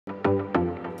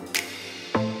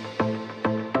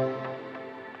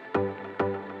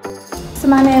So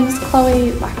my name's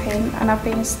Chloe Lappin and I've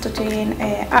been studying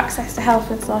Access to Health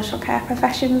and Social Care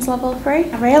Professions Level 3.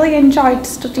 I really enjoyed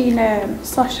studying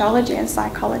sociology and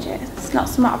psychology. It's not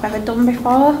something I've ever done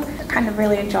before. I kind of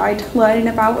really enjoyed learning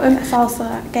about them. It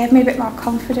also gave me a bit more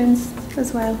confidence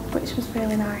as well, which was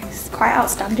really nice. Quite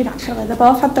outstanding actually. They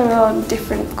both had their own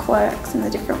different quirks and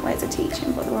the different ways of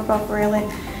teaching, but they were both really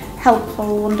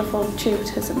helpful, wonderful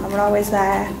tutors, and they were always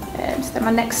there. So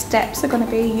my next steps are going to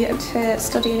be to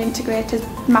study an integrated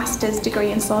master's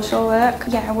degree in social work.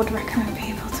 Yeah, I would recommend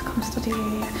people to come study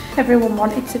here. Everyone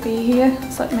wanted to be here,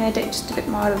 so it made it just a bit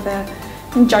more of an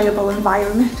enjoyable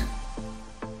environment.